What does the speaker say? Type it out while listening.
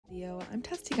I'm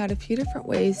testing out a few different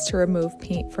ways to remove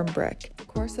paint from brick. In the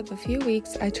course of a few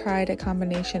weeks, I tried a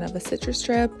combination of a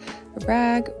CitriStrip, a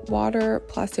rag, water,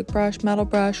 plastic brush, metal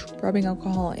brush, rubbing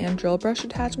alcohol, and drill brush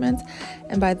attachments.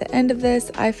 And by the end of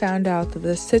this, I found out that the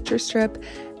CitriStrip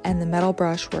and the metal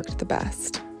brush worked the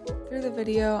best. Through the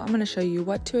video, I'm going to show you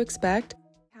what to expect.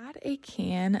 I had a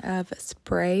can of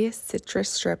spray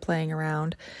CitriStrip laying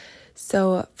around.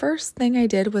 So first thing I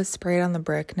did was spray it on the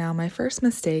brick. Now my first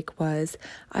mistake was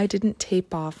I didn't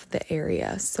tape off the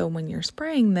area. So when you're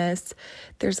spraying this,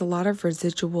 there's a lot of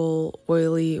residual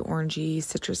oily, orangey,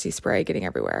 citrusy spray getting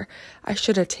everywhere. I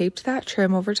should have taped that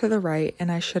trim over to the right,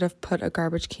 and I should have put a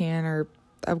garbage can or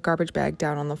a garbage bag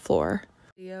down on the floor.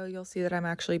 You'll see that I'm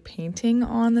actually painting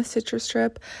on the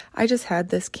CitriStrip. I just had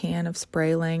this can of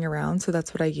spray laying around, so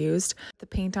that's what I used. The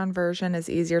paint on version is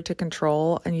easier to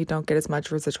control and you don't get as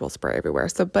much residual spray everywhere.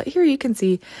 But here you can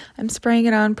see I'm spraying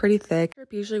it on pretty thick. It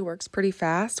usually works pretty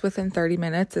fast. Within 30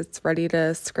 minutes, it's ready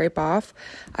to scrape off.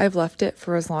 I've left it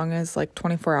for as long as like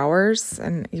 24 hours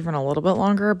and even a little bit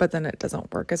longer, but then it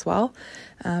doesn't work as well.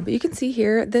 But you can see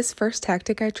here, this first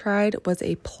tactic I tried was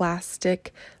a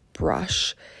plastic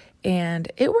brush.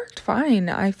 And it worked fine.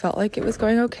 I felt like it was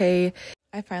going okay.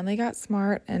 I finally got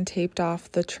smart and taped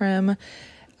off the trim.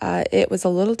 It was a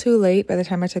little too late. By the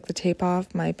time I took the tape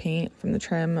off, my paint from the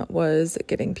trim was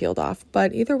getting peeled off.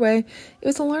 But either way, it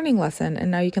was a learning lesson, and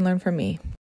now you can learn from me.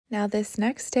 Now this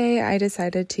next day, I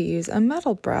decided to use a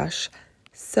metal brush.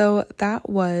 So that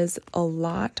was a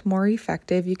lot more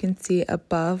effective. You can see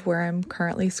above where I'm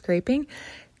currently scraping,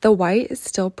 the white is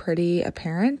still pretty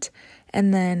apparent.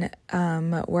 And then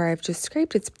where I've just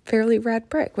scraped, it's fairly red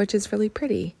brick, which is really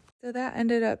pretty. So that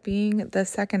ended up being the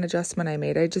second adjustment I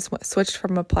made. I just switched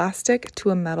from a plastic to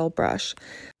a metal brush.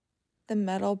 The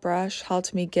metal brush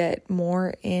helped me get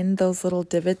more in those little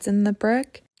divots in the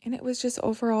brick, and it was just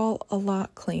overall a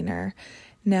lot cleaner.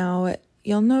 Now,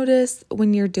 you'll notice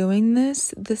when you're doing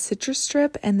this, the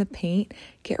CitriStrip and the paint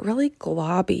get really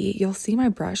globby. You'll see my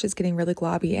brush is getting really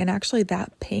globby, and actually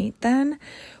that paint then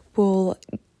will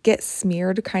get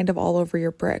smeared kind of all over your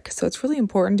brick. So it's really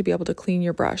important to be able to clean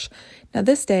your brush. Now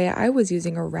this day I was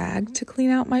using a rag to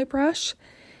clean out my brush,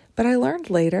 but I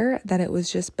learned later that it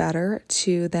was just better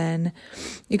to then,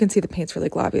 you can see the paint's really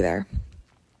globby there.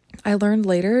 I learned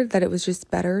later that it was just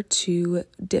better to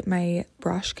dip my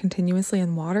brush continuously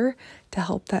in water to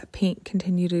help that paint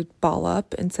continue to ball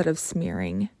up instead of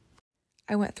smearing.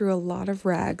 I went through a lot of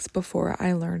rags before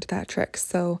I learned that trick,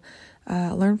 so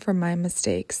learn from my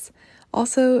mistakes.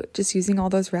 Also, just using all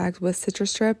those rags with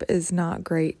CitriStrip is not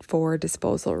great for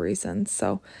disposal reasons.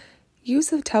 So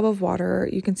use a tub of water.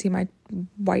 You can see my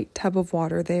white tub of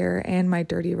water there and my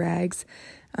dirty rags.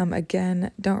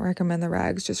 Again, don't recommend the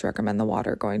rags, just recommend the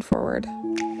water going forward.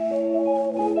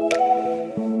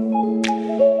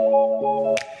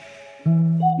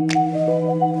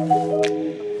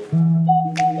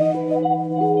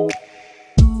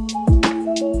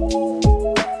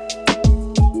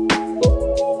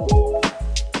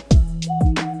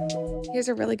 Here's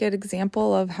a really good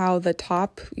example of how the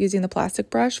top using the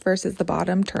plastic brush versus the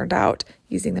bottom turned out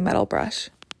using the metal brush.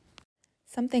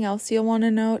 Something else you'll want to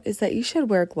note is that you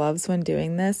should wear gloves when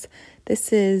doing this.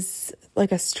 This is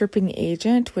like a stripping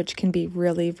agent, which can be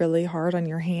really, really hard on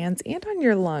your hands and on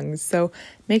your lungs. So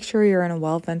make sure you're in a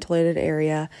well-ventilated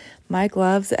area. My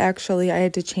gloves, actually, I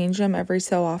had to change them every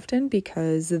so often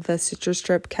because the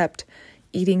CitriStrip kept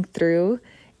eating through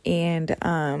and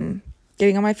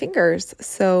getting on my fingers.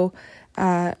 So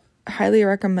highly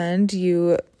recommend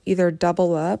you either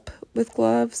double up with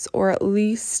gloves or at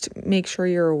least make sure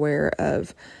you're aware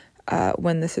of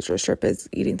when the CitriStrip is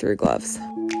eating through gloves.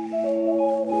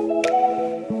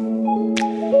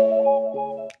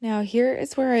 Now here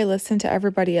is where I listen to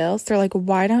everybody else. They're like,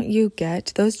 why don't you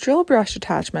get those drill brush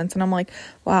attachments? And I'm like,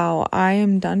 wow, I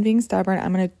am done being stubborn.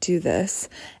 I'm going to do this.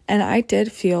 And I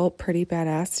did feel pretty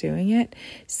badass doing it.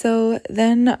 So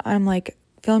then I'm like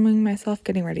filming myself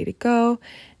getting ready to go,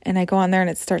 and I go on there and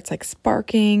it starts like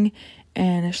sparking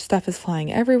and stuff is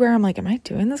flying everywhere. I'm like, am I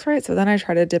doing this right? So then I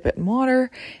try to dip it in water.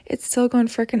 It's still going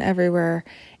freaking everywhere.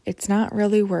 It's not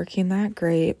really working that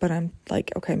great, but I'm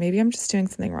like, okay, maybe I'm just doing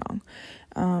something wrong.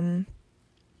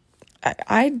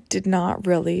 I did not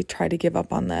really try to give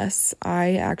up on this.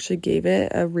 I actually gave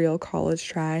it a real college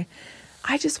try.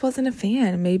 I just wasn't a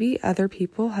fan. Maybe other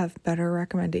people have better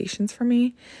recommendations for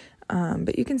me.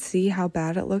 But you can see how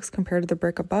bad it looks compared to the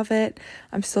brick above it.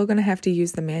 I'm still going to have to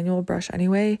use the manual brush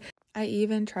anyway. I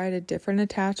even tried a different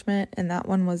attachment, and that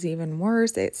one was even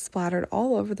worse. It splattered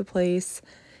all over the place,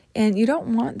 and you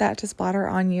don't want that to splatter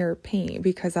on your paint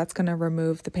because that's going to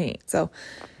remove the paint. So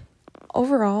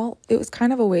Overall, it was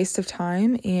kind of a waste of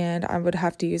time and I would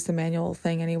have to use the manual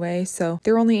thing anyway. So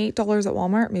they were only $8 at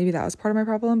Walmart. Maybe that was part of my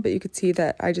problem, but you could see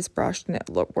that I just brushed and it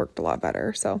worked a lot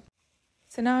better. So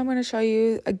now I'm going to show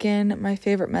you again my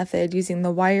favorite method, using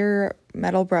the wire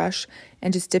metal brush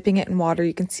and just dipping it in water.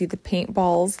 You can see the paint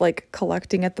balls like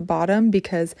collecting at the bottom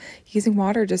because using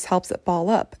water just helps it ball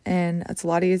up, and it's a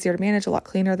lot easier to manage, a lot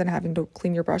cleaner than having to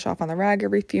clean your brush off on the rag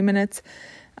every few minutes.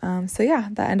 So yeah,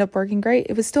 that ended up working great.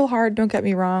 It was still hard, don't get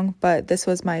me wrong, but this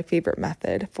was my favorite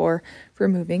method for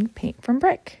removing paint from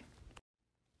brick.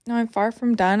 Now I'm far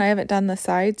from done. I haven't done the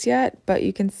sides yet, but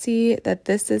you can see that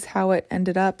this is how it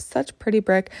ended up. Such pretty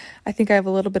brick. I think I have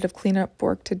a little bit of cleanup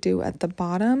work to do at the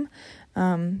bottom,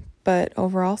 but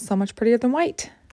overall so much prettier than white.